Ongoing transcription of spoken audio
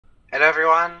Hello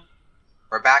everyone,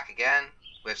 we're back again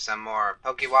with some more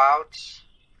PokeWilds,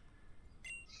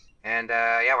 and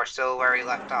yeah, we're still where we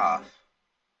left off.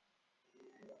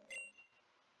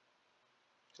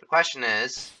 The question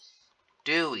is,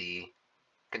 do we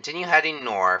continue heading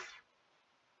north,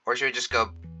 or should we just go...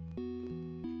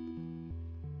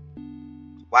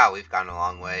 Wow, we've gone a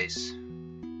long ways.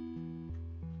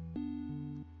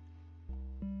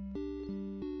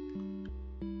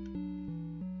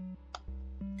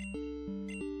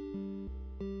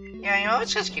 Yeah, you know,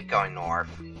 let's just keep going north.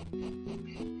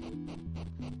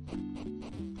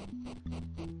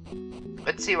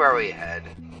 Let's see where we head.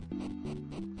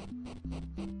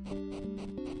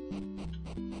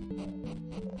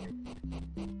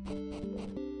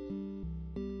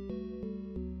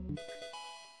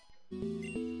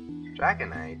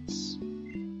 Dragonites.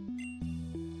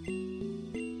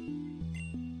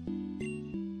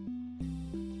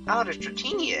 Oh, there's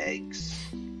Dratini eggs.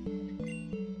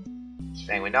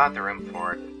 Dang, we don't have the room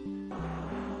for it.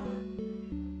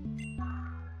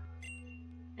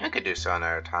 I could do so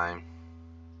another time.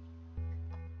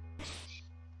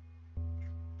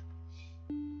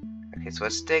 Okay, so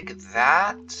let's dig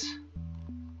that.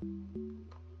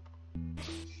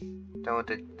 Then we'll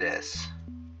dig this.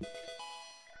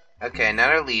 Okay,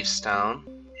 another leaf stone.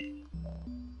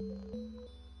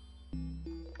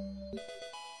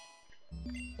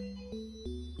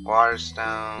 Water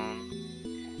stone.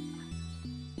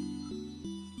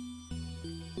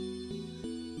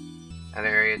 Another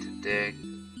area to dig.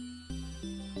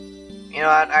 You know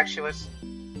what, actually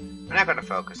we're not gonna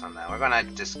focus on that. We're gonna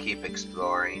just keep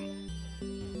exploring.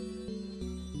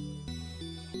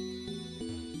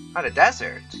 Oh, the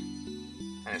desert.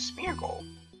 And a Smeargle.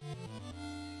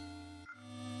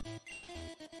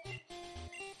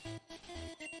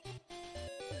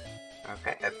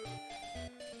 Okay, a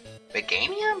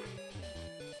Fangame?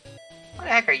 What the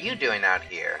heck are you doing out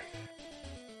here?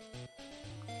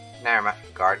 Never mind.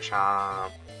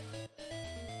 Garchomp.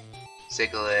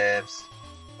 Sigilyphs.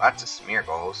 Lots of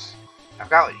Smeargles. I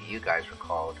forgot what you guys were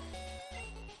called.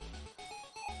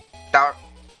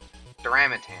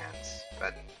 Duramatans.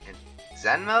 But in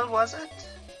Zen mode, was it?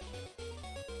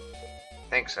 I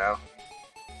think so.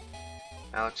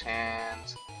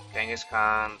 Meltans.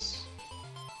 Kangaskhan's.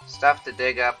 Stuff to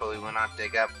dig up, but we will not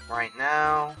dig up right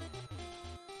now.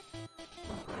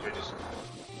 We're just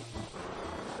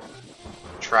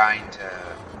trying to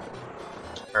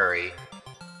hurry.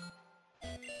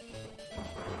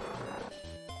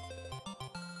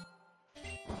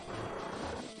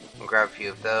 We'll grab a few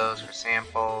of those for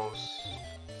samples.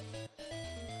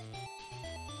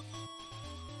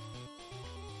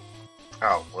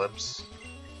 Oh, whoops.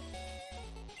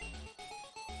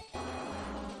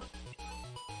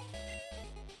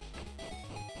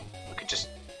 We could just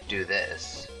do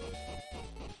this.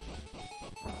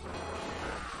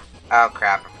 Oh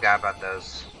crap, I forgot about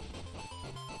those.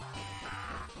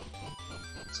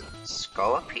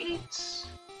 Scolipeds?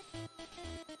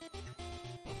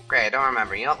 Great, I don't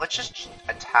remember. You know, let's just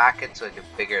attack it so we can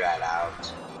figure that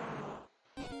out.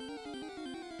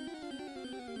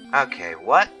 Okay,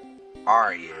 what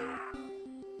are you?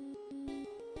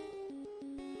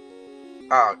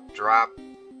 Oh,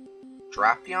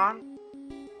 Drapion?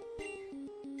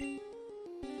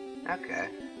 Okay.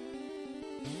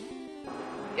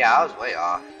 Yeah, I was way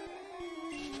off.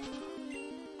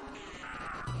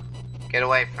 Get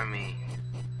away from me.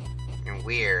 You're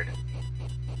weird.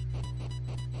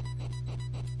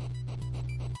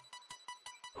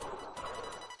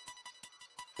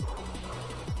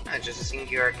 I just assumed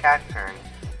you were a Cacturne.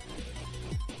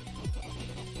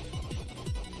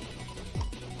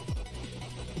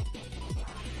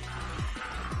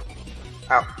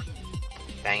 Oh.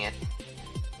 Dang it.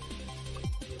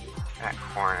 That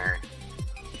corner.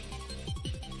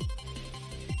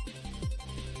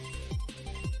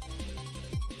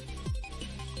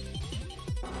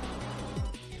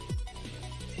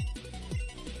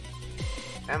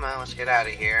 Come on, let's get out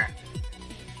of here.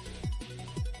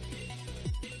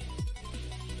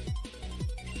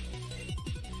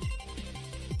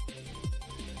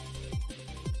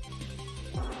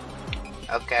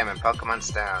 Okay, my Pokemon's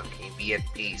down. Can you be at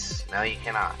peace? No, you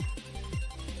cannot.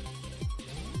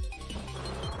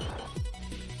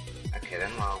 Okay,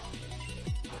 then well.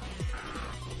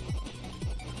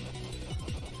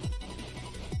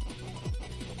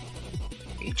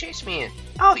 You chase me in.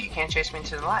 Oh, you can't chase me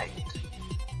into the light.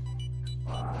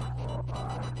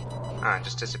 Ah, it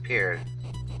just disappeared.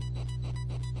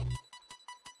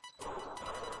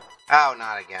 Oh,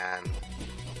 not again.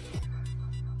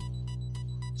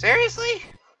 Seriously?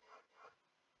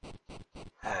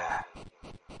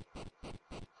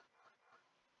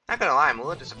 Not gonna lie, I'm a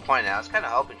little disappointed. I was kind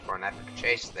of hoping for an epic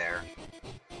chase there.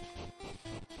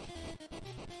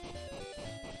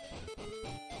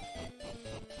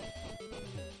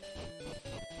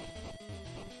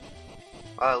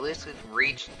 Well, at least we've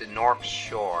reached the north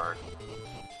shore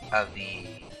of the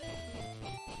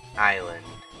island.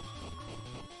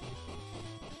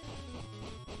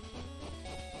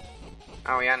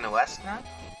 Are we on the west now?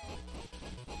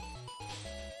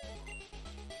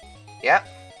 Yep.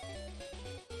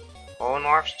 Whole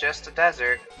north's just a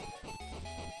desert.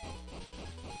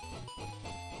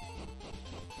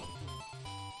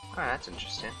 Oh, that's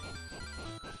interesting.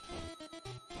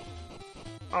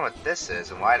 I don't know what this is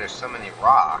and why there's so many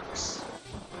rocks.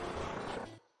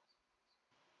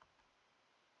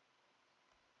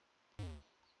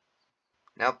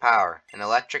 No power. An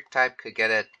electric type could get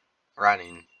it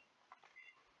running.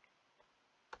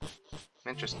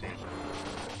 Interesting.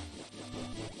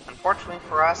 Unfortunately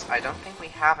for us, I don't think we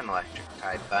have an electric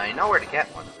type, but I know where to get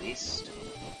one at least.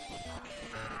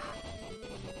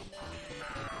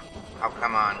 Oh,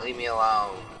 come on, leave me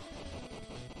alone.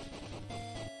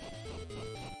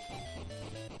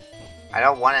 I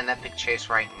don't want an epic chase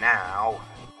right now.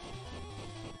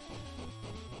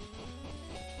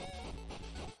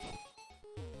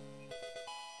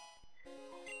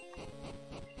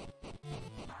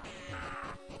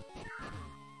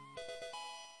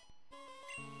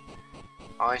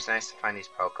 Always nice to find these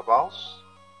Pokeballs.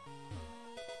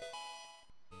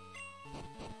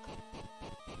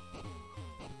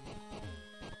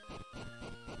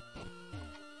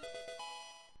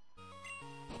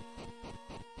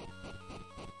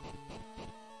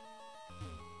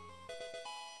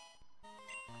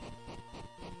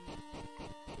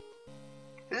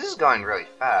 This is going really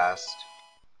fast.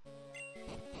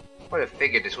 Would have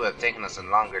figured this would have taken us a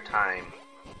longer time.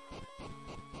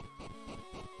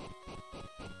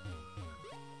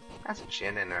 That's a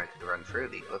chin in there. I could run through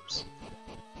the. Whoops.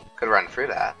 Could run through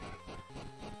that.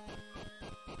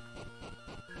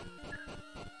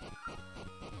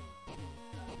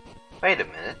 Wait a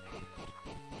minute.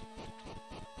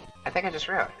 I think I just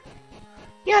realized.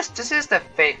 Yes, this is the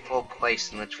fateful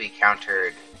place in which we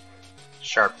countered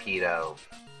Sharpedo.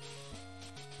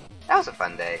 That was a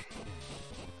fun day.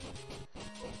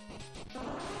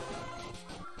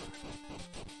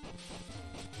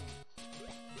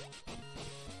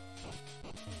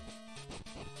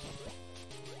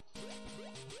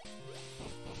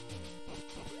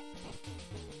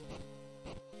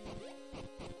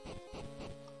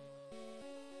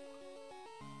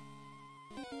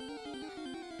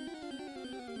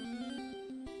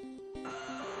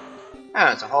 Oh,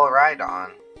 it's a whole ride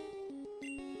on.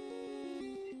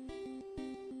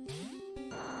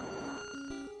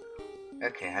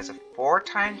 Okay, has a 4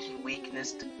 times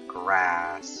weakness to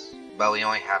grass, but we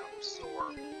only have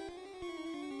absorb.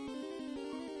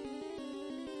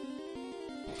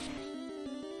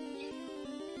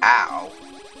 Ow.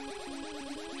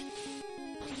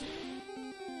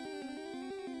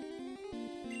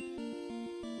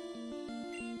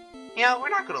 You know, we're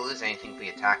not going to lose anything if we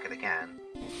attack it again.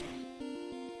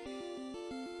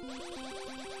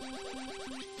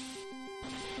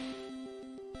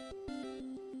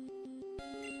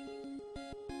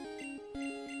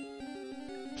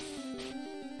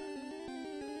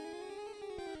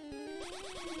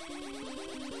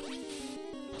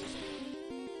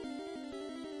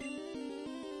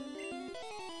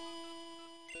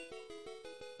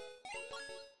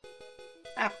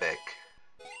 Epic.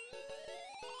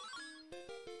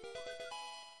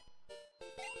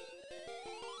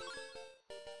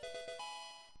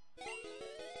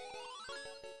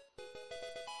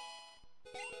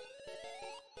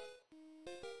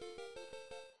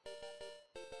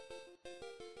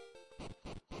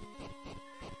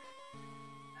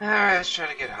 Alright, let's try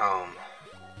to get home.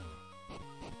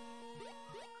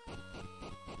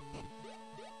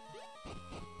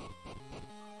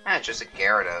 Ah, it's just a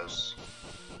Gyarados.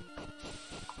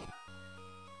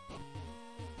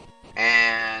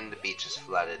 And the beach is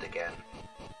flooded again.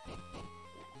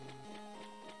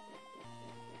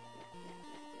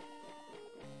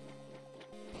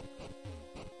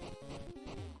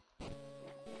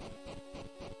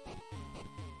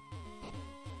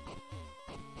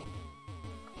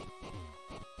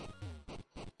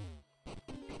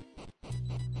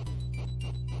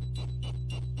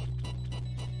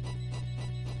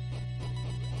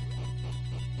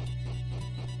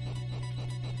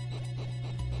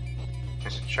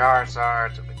 There's a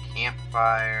Charizard with a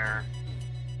campfire.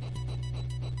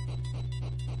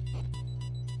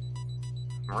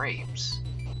 Rapes.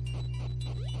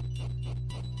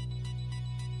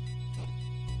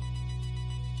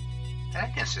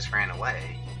 That guess just ran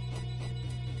away.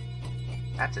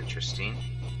 That's interesting.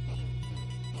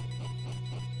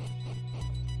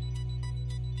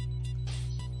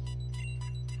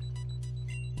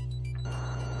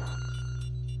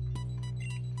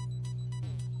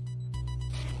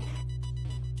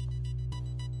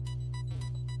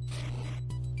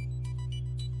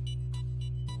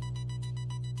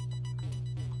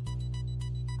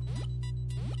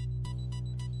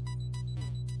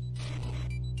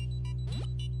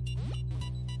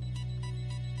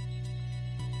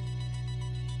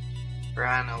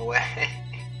 Run away.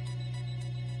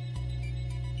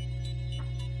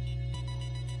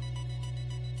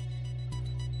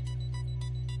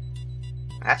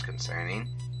 That's concerning.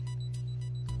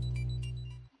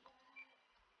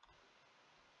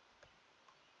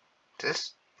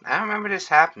 I don't remember this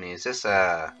happening. Is this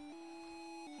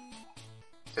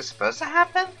supposed to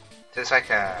happen? Is this like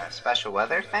a special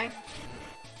weather thing?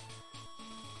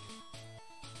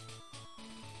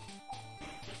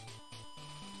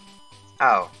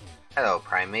 Oh, hello,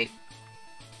 primate.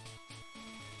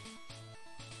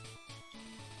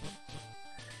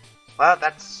 Well,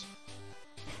 that's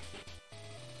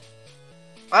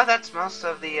most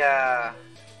of the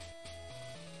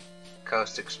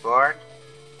coast explored.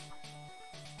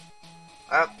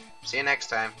 Well, see you next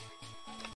time.